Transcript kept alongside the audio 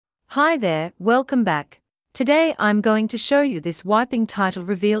Hi there, welcome back. Today I'm going to show you this wiping title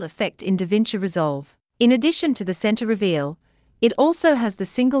reveal effect in DaVinci Resolve. In addition to the center reveal, it also has the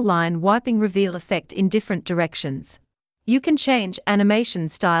single line wiping reveal effect in different directions. You can change animation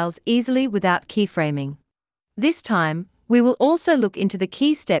styles easily without keyframing. This time, we will also look into the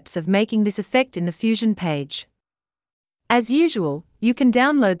key steps of making this effect in the Fusion page. As usual, you can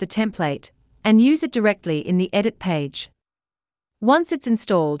download the template and use it directly in the edit page. Once it's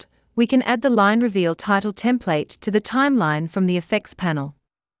installed, we can add the line reveal title template to the timeline from the effects panel.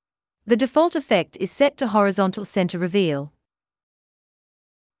 The default effect is set to horizontal center reveal.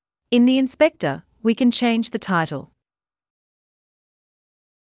 In the inspector, we can change the title.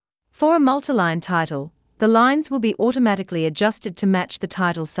 For a multiline title, the lines will be automatically adjusted to match the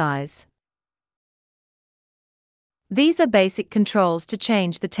title size. These are basic controls to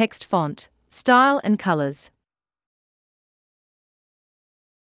change the text font, style and colors.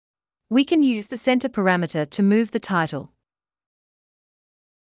 We can use the center parameter to move the title,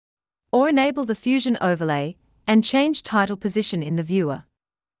 or enable the Fusion overlay and change title position in the viewer.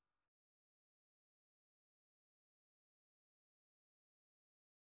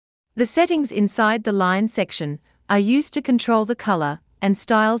 The settings inside the line section are used to control the color and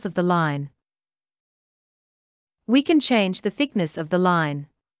styles of the line. We can change the thickness of the line,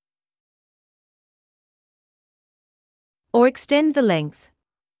 or extend the length.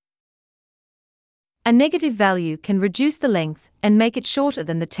 A negative value can reduce the length and make it shorter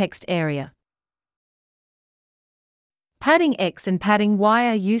than the text area. Padding X and padding Y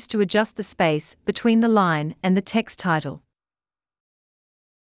are used to adjust the space between the line and the text title.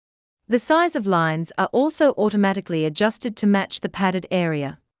 The size of lines are also automatically adjusted to match the padded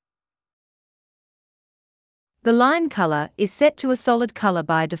area. The line color is set to a solid color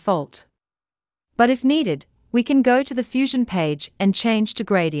by default. But if needed, we can go to the Fusion page and change to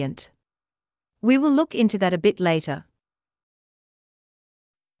gradient. We will look into that a bit later.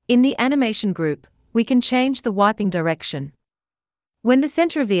 In the animation group, we can change the wiping direction. When the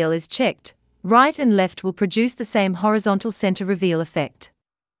center reveal is checked, right and left will produce the same horizontal center reveal effect.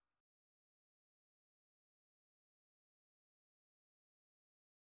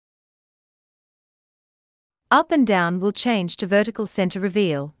 Up and down will change to vertical center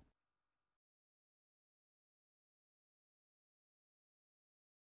reveal.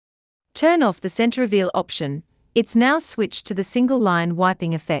 Turn off the center reveal option, it's now switched to the single line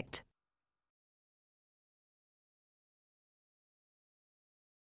wiping effect.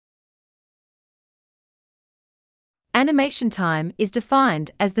 Animation time is defined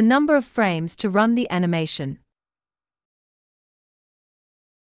as the number of frames to run the animation.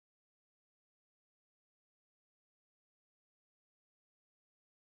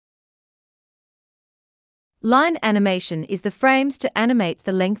 Line animation is the frames to animate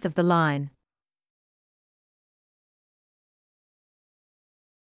the length of the line.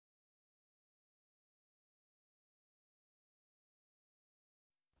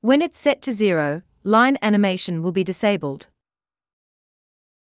 When it's set to 0, line animation will be disabled.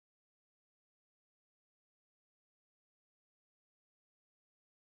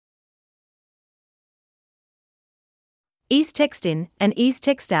 Ease text in and ease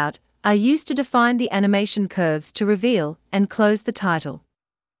text out are used to define the animation curves to reveal and close the title.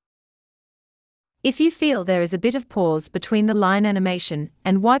 If you feel there is a bit of pause between the line animation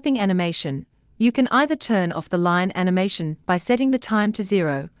and wiping animation, you can either turn off the line animation by setting the time to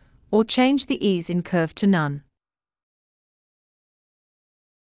 0, or change the ease in curve to none.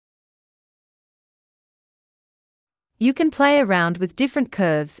 You can play around with different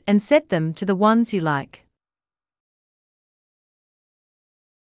curves and set them to the ones you like.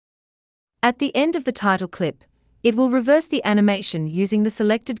 At the end of the title clip, it will reverse the animation using the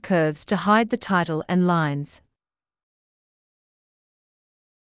selected curves to hide the title and lines.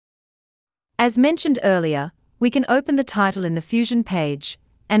 As mentioned earlier, we can open the title in the Fusion page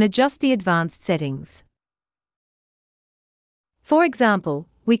and adjust the advanced settings. For example,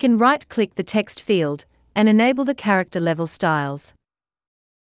 we can right-click the text field and enable the character level styles.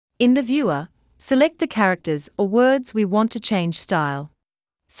 In the viewer, select the characters or words we want to change style.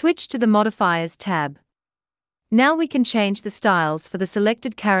 Switch to the Modifiers tab. Now we can change the styles for the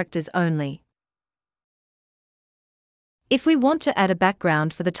selected characters only. If we want to add a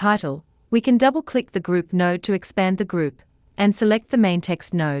background for the title, we can double-click the group node to expand the group, and select the main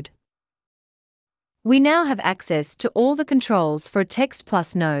text node. We now have access to all the controls for a Text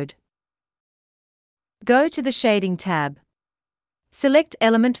Plus node. Go to the Shading tab. Select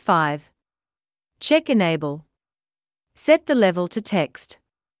Element 5. Check Enable. Set the level to text.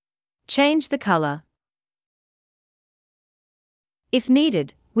 Change the color. If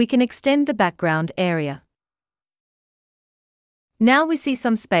needed, we can extend the background area. Now we see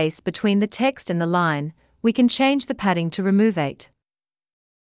some space between the text and the line. We can change the padding to remove 8.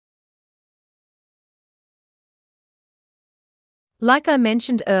 Like I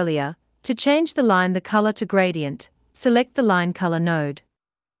mentioned earlier, to change the line the color to gradient, select the line color node,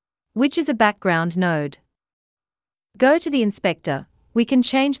 which is a background node. Go to the inspector. We can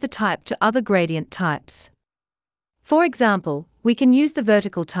change the type to other gradient types. For example, we can use the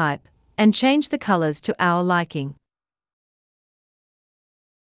vertical type and change the colors to our liking.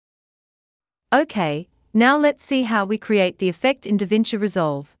 Okay, now let's see how we create the effect in DaVinci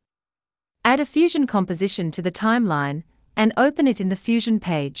Resolve. Add a Fusion composition to the timeline and open it in the Fusion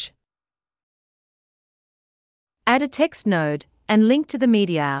page. Add a text node and link to the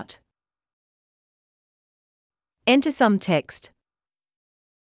media out. Enter some text.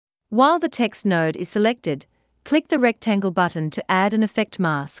 While the text node is selected, click the rectangle button to add an effect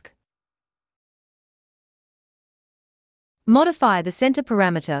mask. Modify the center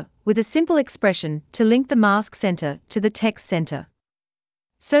parameter with a simple expression to link the mask center to the text center.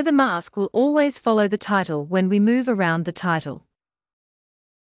 So the mask will always follow the title when we move around the title.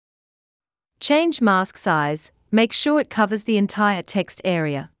 Change mask size, make sure it covers the entire text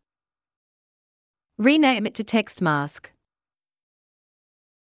area. Rename it to text mask.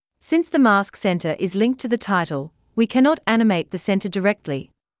 Since the mask center is linked to the title, we cannot animate the center directly.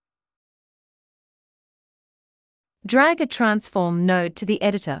 Drag a transform node to the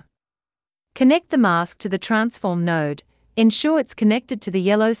editor. Connect the mask to the transform node, ensure it's connected to the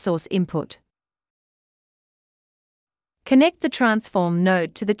yellow source input. Connect the transform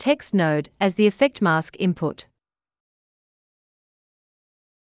node to the text node as the effect mask input.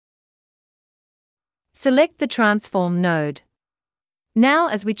 Select the transform node. Now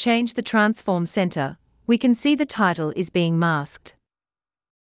as we change the transform center, we can see the title is being masked.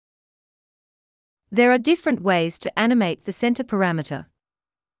 There are different ways to animate the center parameter.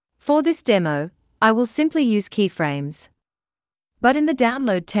 For this demo, I will simply use keyframes. But in the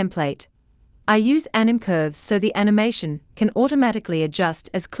download template, I use anim curves so the animation can automatically adjust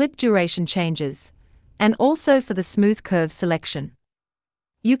as clip duration changes, and also for the smooth curve selection.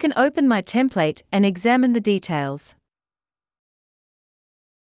 You can open my template and examine the details.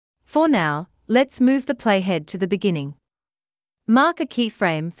 For now, let's move the playhead to the beginning. Mark a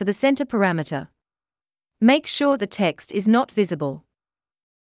keyframe for the center parameter. Make sure the text is not visible.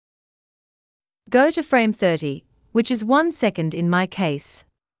 Go to frame 30, which is 1 second in my case.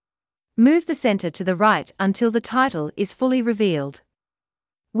 Move the center to the right until the title is fully revealed.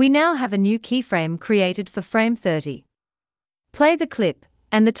 We now have a new keyframe created for frame 30. Play the clip,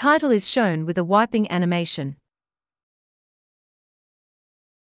 and the title is shown with a wiping animation.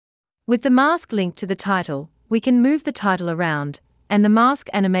 With the mask linked to the title, we can move the title around, and the mask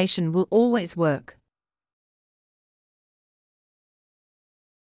animation will always work.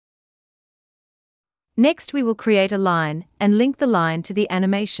 Next we will create a line and link the line to the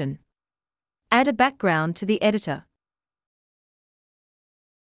animation. Add a background to the editor.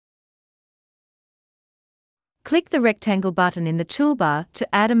 Click the rectangle button in the toolbar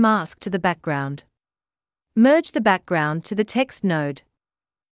to add a mask to the background. Merge the background to the text node.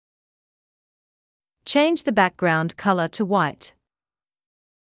 Change the background color to white.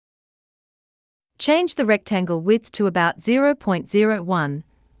 Change the rectangle width to about 0.01,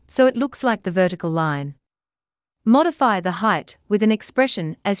 so it looks like the vertical line. Modify the height with an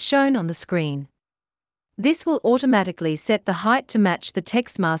expression as shown on the screen. This will automatically set the height to match the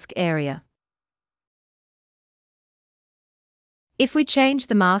text mask area. If we change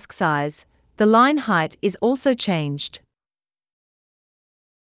the mask size, the line height is also changed.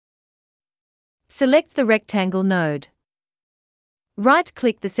 Select the rectangle node.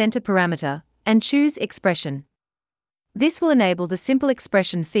 Right-click the center parameter and choose Expression. This will enable the simple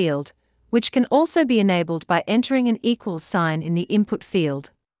expression field, which can also be enabled by entering an equals sign in the input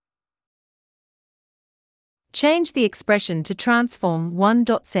field. Change the expression to transform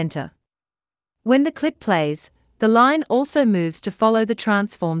one.center. When the clip plays, the line also moves to follow the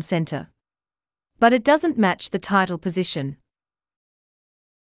transform center. But it doesn't match the title position.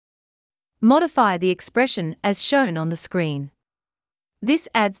 Modify the expression as shown on the screen. This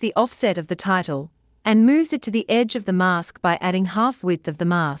adds the offset of the title and moves it to the edge of the mask by adding half width of the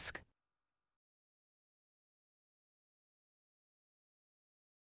mask.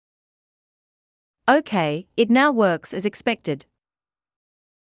 Okay, it now works as expected.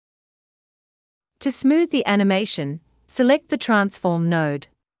 To smooth the animation, select the transform node.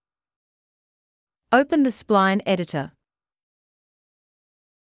 Open the Spline editor.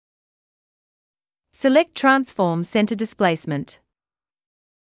 Select Transform Center Displacement.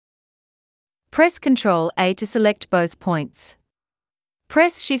 Press Ctrl A to select both points.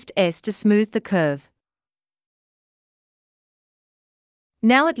 Press Shift S to smooth the curve.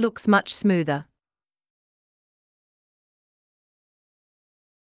 Now it looks much smoother.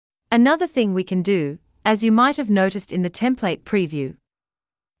 Another thing we can do, as you might have noticed in the template preview,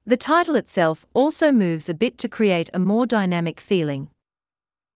 the title itself also moves a bit to create a more dynamic feeling.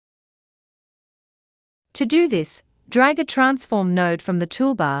 To do this, drag a transform node from the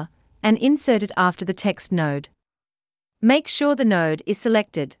toolbar and insert it after the text node. Make sure the node is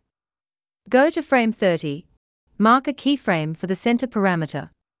selected. Go to frame 30, mark a keyframe for the center parameter.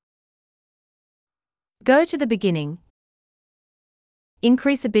 Go to the beginning.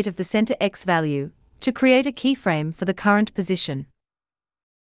 Increase a bit of the center X value to create a keyframe for the current position.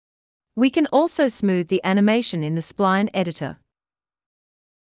 We can also smooth the animation in the Spline editor.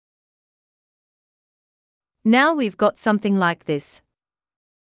 Now we've got something like this.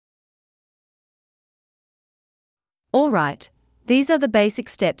 Alright, these are the basic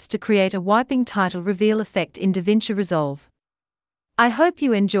steps to create a wiping title reveal effect in DaVinci Resolve. I hope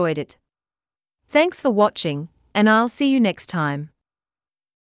you enjoyed it. Thanks for watching, and I'll see you next time.